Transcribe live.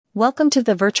Welcome to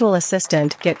the Virtual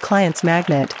Assistant Get Clients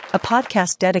Magnet, a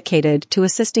podcast dedicated to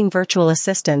assisting virtual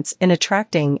assistants in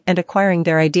attracting and acquiring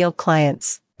their ideal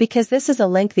clients. Because this is a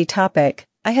lengthy topic,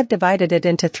 I have divided it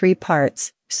into 3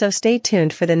 parts, so stay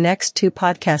tuned for the next 2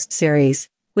 podcast series,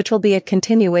 which will be a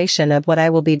continuation of what I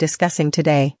will be discussing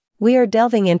today. We are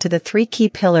delving into the 3 key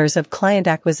pillars of client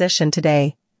acquisition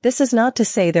today. This is not to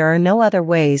say there are no other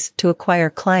ways to acquire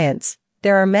clients.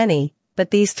 There are many, but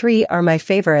these 3 are my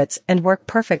favorites and work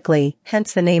perfectly,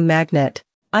 hence the name Magnet.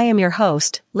 I am your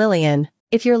host, Lillian.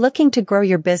 If you're looking to grow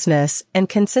your business and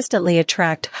consistently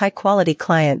attract high-quality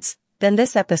clients, then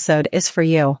this episode is for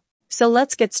you. So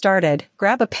let's get started.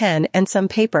 Grab a pen and some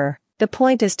paper. The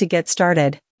point is to get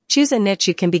started. Choose a niche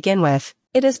you can begin with.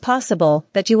 It is possible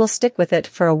that you will stick with it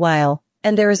for a while,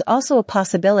 and there is also a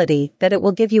possibility that it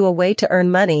will give you a way to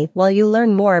earn money while you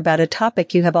learn more about a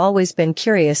topic you have always been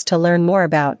curious to learn more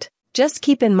about. Just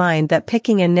keep in mind that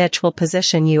picking a niche will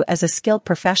position you as a skilled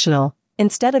professional,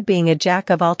 instead of being a jack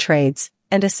of all trades,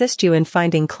 and assist you in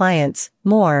finding clients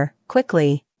more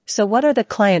quickly. So what are the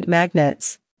client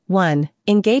magnets? 1.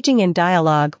 Engaging in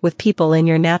dialogue with people in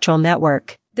your natural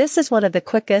network. This is one of the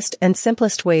quickest and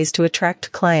simplest ways to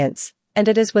attract clients, and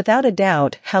it is without a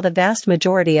doubt how the vast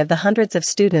majority of the hundreds of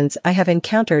students I have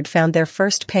encountered found their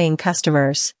first paying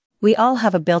customers. We all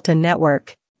have a built-in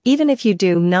network. Even if you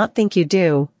do not think you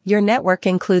do, your network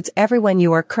includes everyone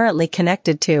you are currently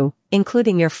connected to,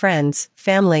 including your friends,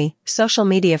 family, social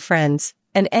media friends,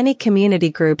 and any community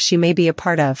groups you may be a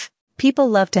part of. People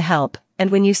love to help,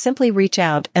 and when you simply reach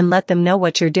out and let them know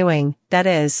what you're doing, that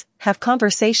is, have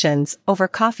conversations over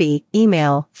coffee,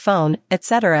 email, phone,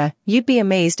 etc., you'd be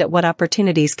amazed at what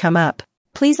opportunities come up.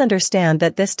 Please understand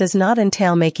that this does not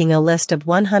entail making a list of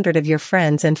 100 of your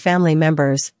friends and family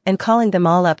members and calling them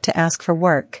all up to ask for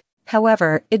work.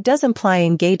 However, it does imply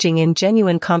engaging in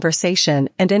genuine conversation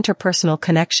and interpersonal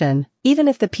connection. Even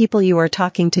if the people you are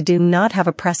talking to do not have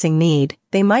a pressing need,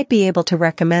 they might be able to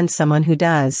recommend someone who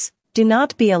does. Do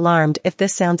not be alarmed if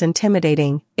this sounds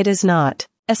intimidating. It is not.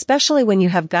 Especially when you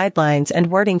have guidelines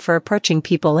and wording for approaching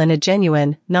people in a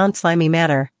genuine, non-slimy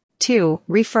manner. 2.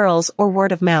 Referrals or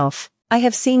word of mouth. I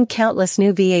have seen countless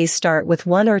new VAs start with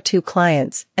 1 or 2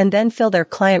 clients and then fill their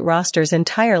client rosters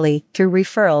entirely through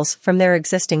referrals from their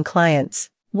existing clients.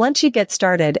 Once you get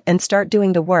started and start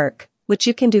doing the work, which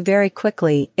you can do very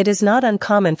quickly, it is not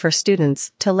uncommon for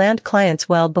students to land clients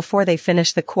well before they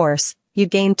finish the course. You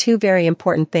gain 2 very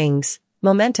important things: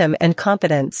 momentum and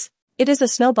confidence. It is a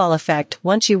snowball effect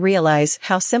once you realize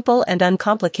how simple and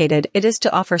uncomplicated it is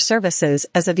to offer services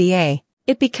as a VA.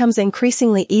 It becomes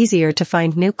increasingly easier to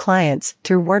find new clients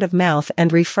through word of mouth and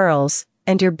referrals,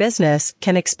 and your business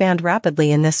can expand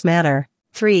rapidly in this manner.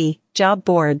 3. Job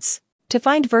boards. To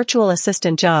find virtual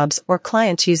assistant jobs or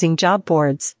clients using job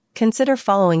boards, consider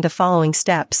following the following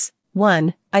steps.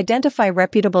 1. Identify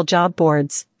reputable job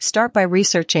boards. Start by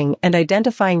researching and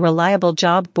identifying reliable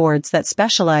job boards that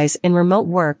specialize in remote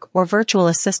work or virtual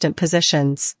assistant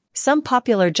positions. Some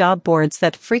popular job boards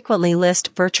that frequently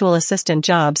list virtual assistant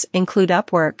jobs include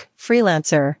Upwork,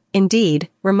 Freelancer, Indeed,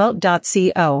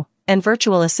 Remote.co, and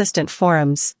virtual assistant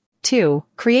forums. 2.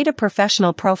 Create a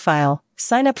professional profile.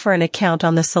 Sign up for an account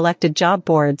on the selected job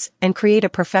boards and create a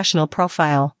professional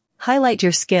profile. Highlight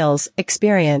your skills,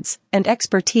 experience, and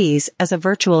expertise as a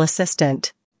virtual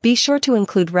assistant. Be sure to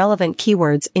include relevant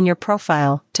keywords in your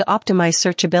profile to optimize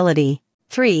searchability.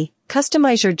 3.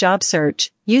 Customize your job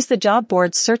search. Use the job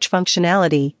board's search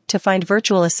functionality to find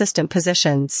virtual assistant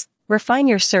positions. Refine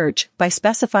your search by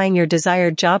specifying your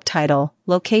desired job title,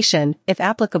 location, if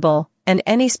applicable, and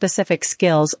any specific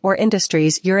skills or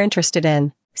industries you're interested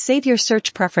in. Save your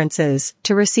search preferences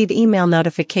to receive email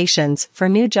notifications for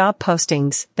new job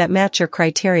postings that match your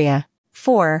criteria.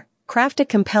 4. Craft a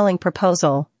compelling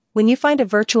proposal. When you find a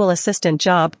virtual assistant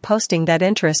job posting that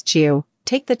interests you,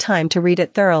 take the time to read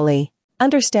it thoroughly.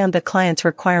 Understand the client's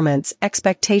requirements,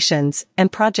 expectations,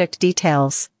 and project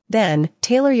details. Then,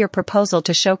 tailor your proposal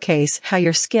to showcase how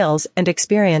your skills and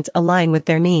experience align with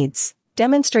their needs.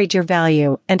 Demonstrate your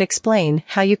value and explain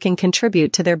how you can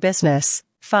contribute to their business.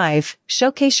 5.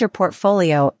 Showcase your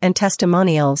portfolio and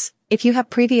testimonials. If you have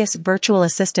previous virtual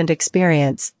assistant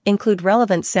experience, include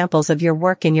relevant samples of your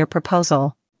work in your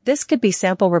proposal. This could be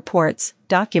sample reports,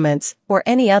 documents, or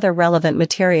any other relevant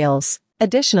materials.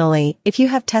 Additionally, if you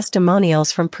have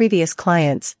testimonials from previous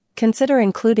clients, consider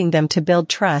including them to build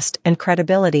trust and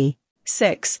credibility.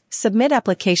 6. Submit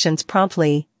applications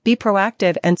promptly. Be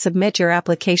proactive and submit your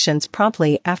applications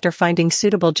promptly after finding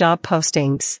suitable job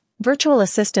postings. Virtual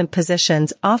assistant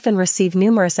positions often receive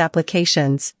numerous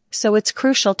applications, so it's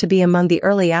crucial to be among the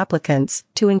early applicants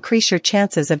to increase your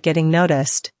chances of getting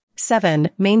noticed. 7.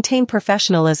 Maintain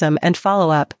professionalism and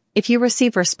follow-up. If you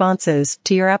receive responses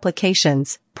to your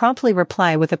applications, promptly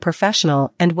reply with a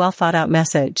professional and well-thought-out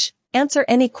message. Answer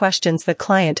any questions the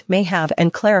client may have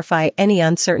and clarify any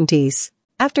uncertainties.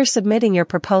 After submitting your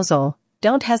proposal,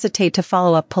 don't hesitate to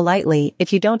follow up politely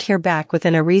if you don't hear back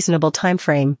within a reasonable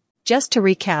timeframe. Just to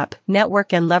recap,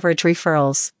 network and leverage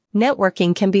referrals.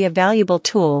 Networking can be a valuable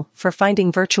tool for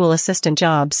finding virtual assistant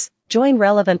jobs. Join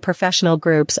relevant professional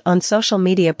groups on social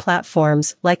media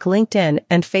platforms like LinkedIn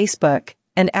and Facebook,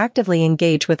 and actively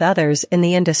engage with others in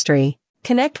the industry.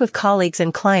 Connect with colleagues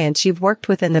and clients you've worked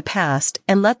with in the past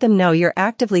and let them know you're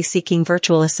actively seeking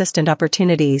virtual assistant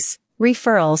opportunities.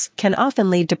 Referrals can often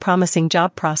lead to promising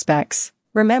job prospects.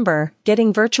 Remember,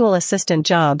 getting virtual assistant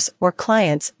jobs or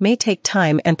clients may take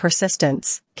time and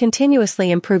persistence.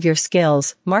 Continuously improve your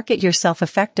skills, market yourself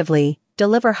effectively,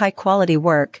 deliver high-quality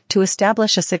work to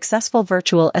establish a successful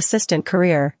virtual assistant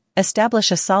career,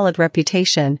 establish a solid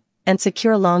reputation, and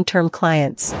secure long-term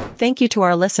clients. Thank you to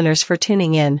our listeners for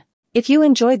tuning in. If you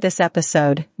enjoyed this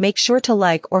episode, make sure to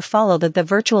like or follow the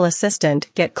Virtual Assistant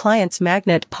Get Clients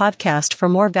Magnet podcast for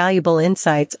more valuable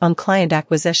insights on client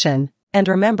acquisition. And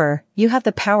remember, you have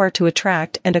the power to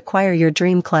attract and acquire your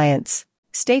dream clients.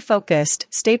 Stay focused,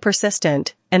 stay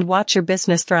persistent, and watch your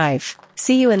business thrive.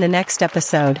 See you in the next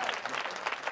episode.